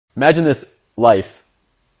Imagine this life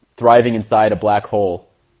thriving inside a black hole.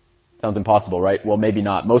 Sounds impossible, right? Well, maybe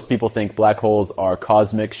not. Most people think black holes are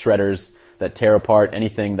cosmic shredders that tear apart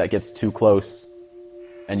anything that gets too close.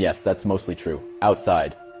 And yes, that's mostly true.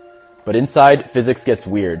 Outside. But inside, physics gets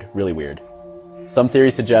weird, really weird. Some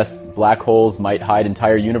theories suggest black holes might hide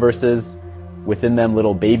entire universes, within them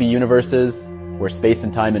little baby universes, where space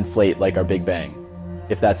and time inflate like our Big Bang.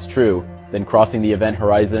 If that's true, then crossing the event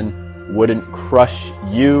horizon wouldn't crush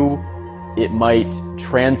you. It might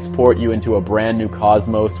transport you into a brand new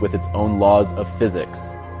cosmos with its own laws of physics.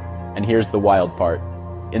 And here's the wild part.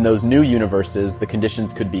 In those new universes, the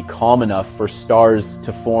conditions could be calm enough for stars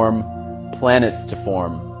to form, planets to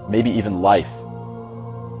form, maybe even life.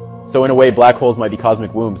 So in a way, black holes might be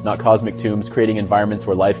cosmic wombs, not cosmic tombs, creating environments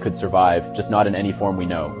where life could survive, just not in any form we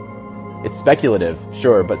know. It's speculative,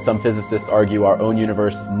 sure, but some physicists argue our own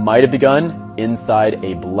universe might have begun inside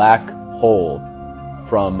a black hole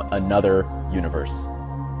from another universe.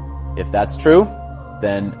 If that's true,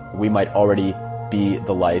 then we might already be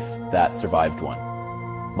the life that survived one.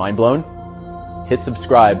 Mind blown? Hit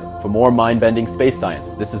subscribe for more mind-bending space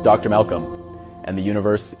science. This is Dr. Malcolm, and the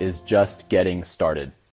universe is just getting started.